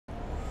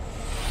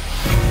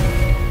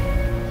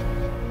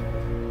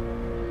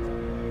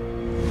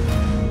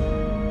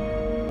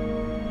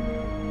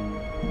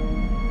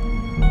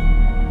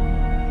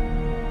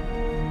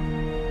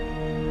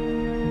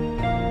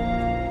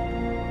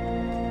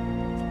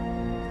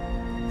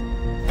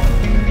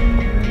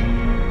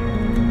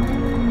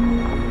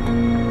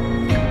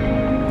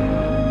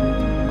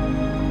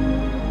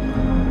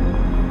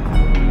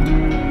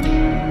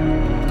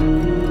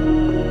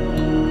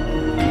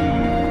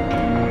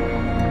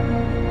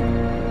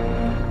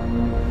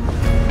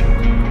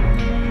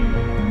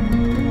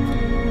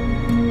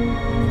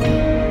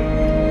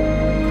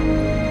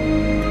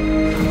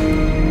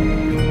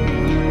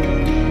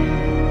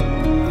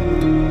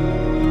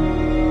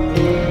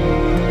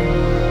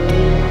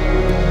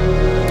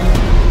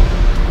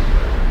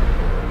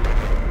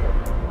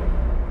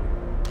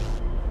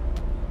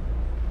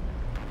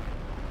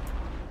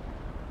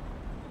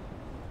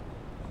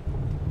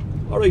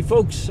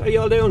folks, how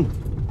y'all doing?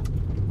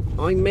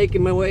 I'm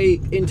making my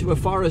way into a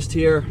forest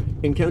here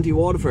in County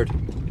Waterford.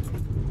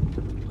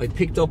 I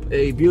picked up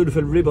a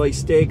beautiful ribeye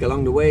steak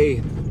along the way.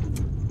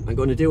 I'm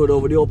going to do it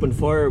over the open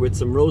fire with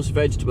some roast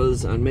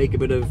vegetables and make a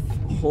bit of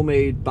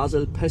homemade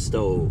basil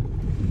pesto.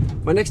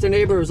 My next door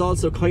neighbour was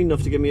also kind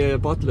enough to give me a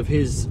bottle of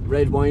his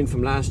red wine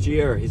from last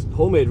year, his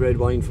homemade red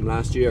wine from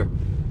last year.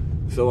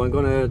 So I'm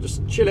going to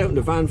just chill out in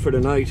the van for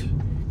the night,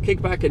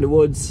 kick back in the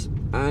woods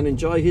and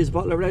enjoy his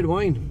bottle of red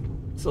wine.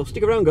 So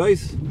stick around,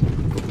 guys.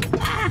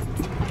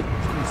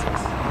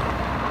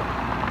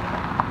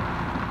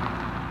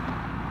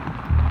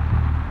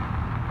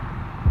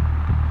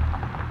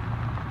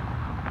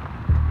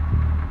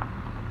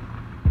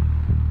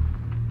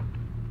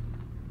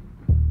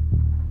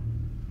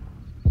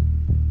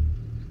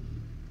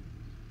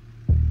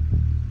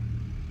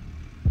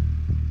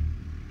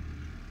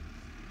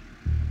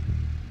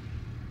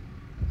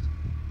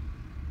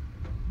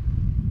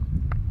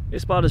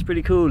 This spot is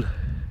pretty cool.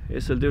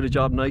 This will do the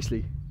job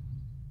nicely.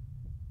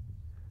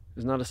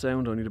 There's not a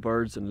sound, only the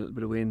birds and a little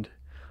bit of wind.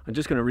 I'm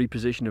just going to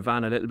reposition the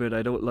van a little bit.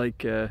 I don't like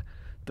the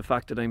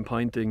fact that I'm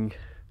pointing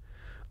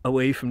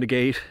away from the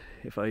gate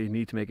if I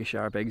need to make a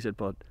sharp exit,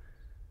 but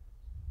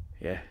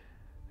yeah,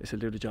 this will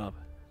do the job.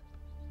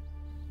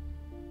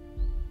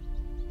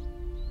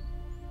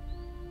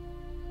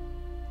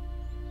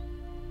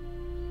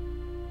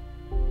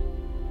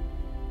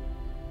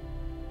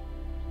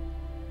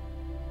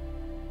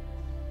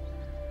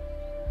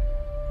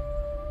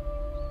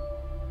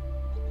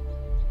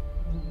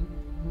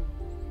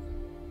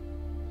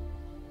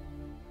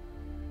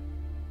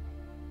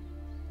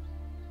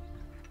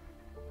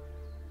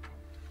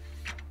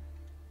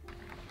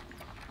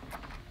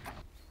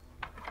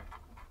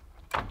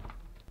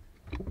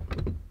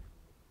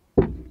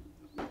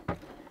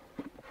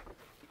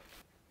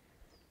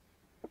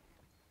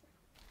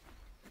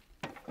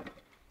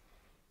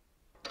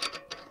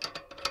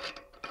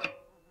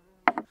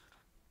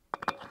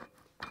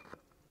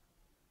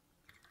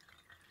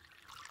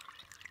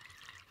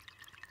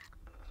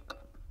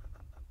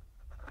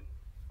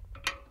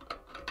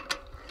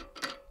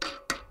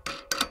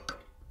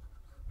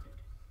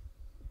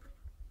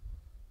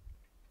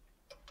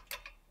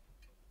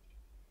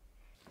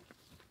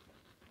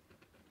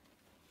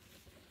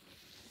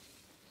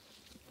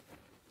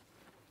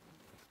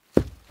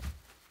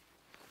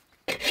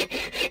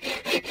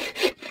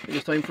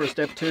 It's time for a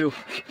step 2,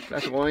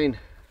 glass of wine.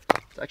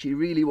 It's actually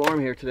really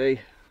warm here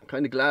today. I'm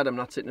kind of glad I'm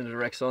not sitting in the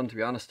direct sun, to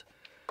be honest.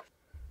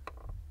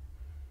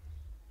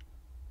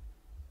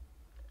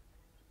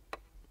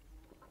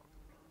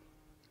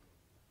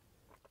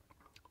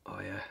 Oh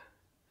yeah,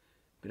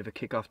 bit of a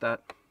kick off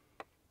that.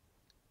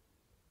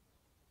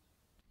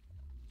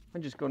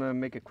 I'm just gonna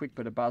make a quick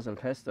bit of basil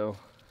pesto.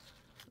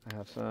 I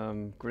have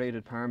some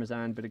grated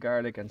parmesan, bit of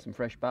garlic and some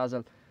fresh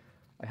basil.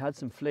 I had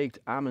some flaked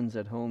almonds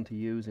at home to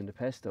use in the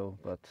pesto,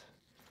 but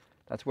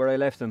that's where I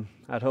left them,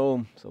 at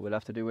home, so we'll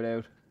have to do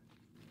without.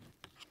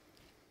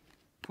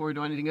 Before we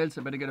do anything else,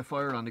 I better get a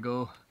fire on the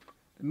go.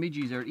 The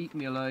midges are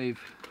eating me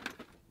alive.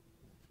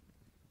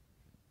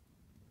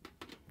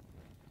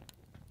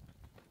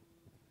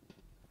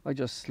 I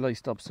just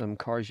sliced up some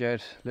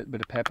courgette, a little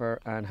bit of pepper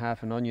and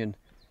half an onion.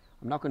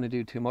 I'm not going to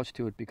do too much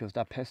to it because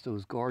that pesto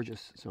is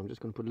gorgeous, so I'm just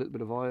going to put a little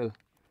bit of oil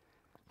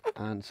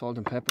and salt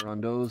and pepper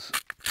on those.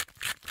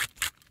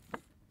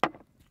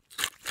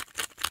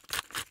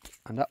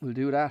 And that will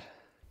do that.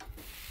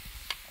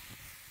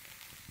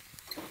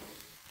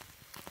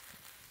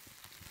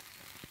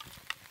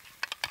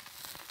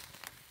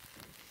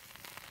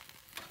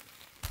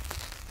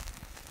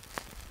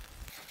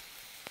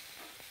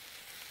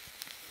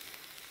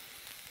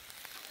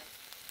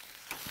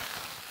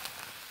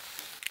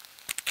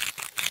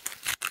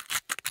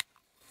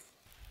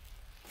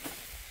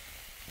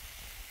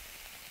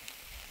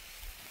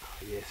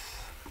 Oh yes,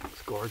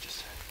 looks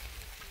gorgeous.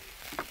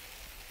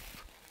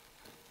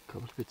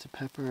 Couple of bits of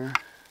pepper.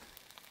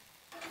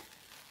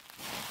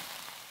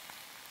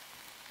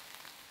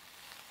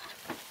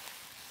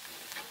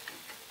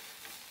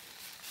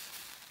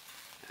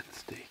 And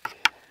steak.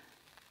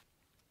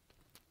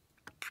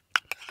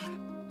 I'm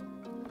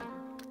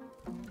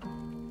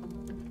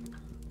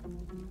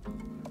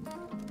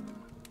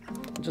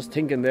just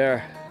thinking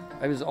there,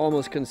 I was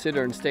almost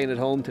considering staying at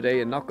home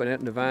today and not going out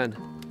in the van.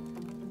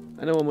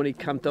 I know I'm only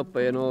camped up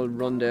by an old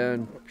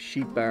rundown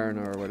sheep barn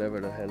or whatever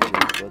the hell it is,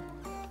 but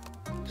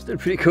still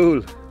pretty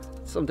cool.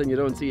 It's something you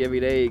don't see every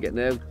day,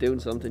 getting out doing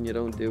something you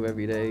don't do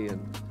every day,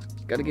 and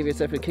gotta give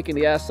yourself a kick in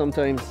the ass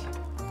sometimes.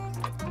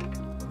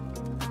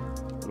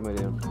 What am I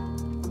doing?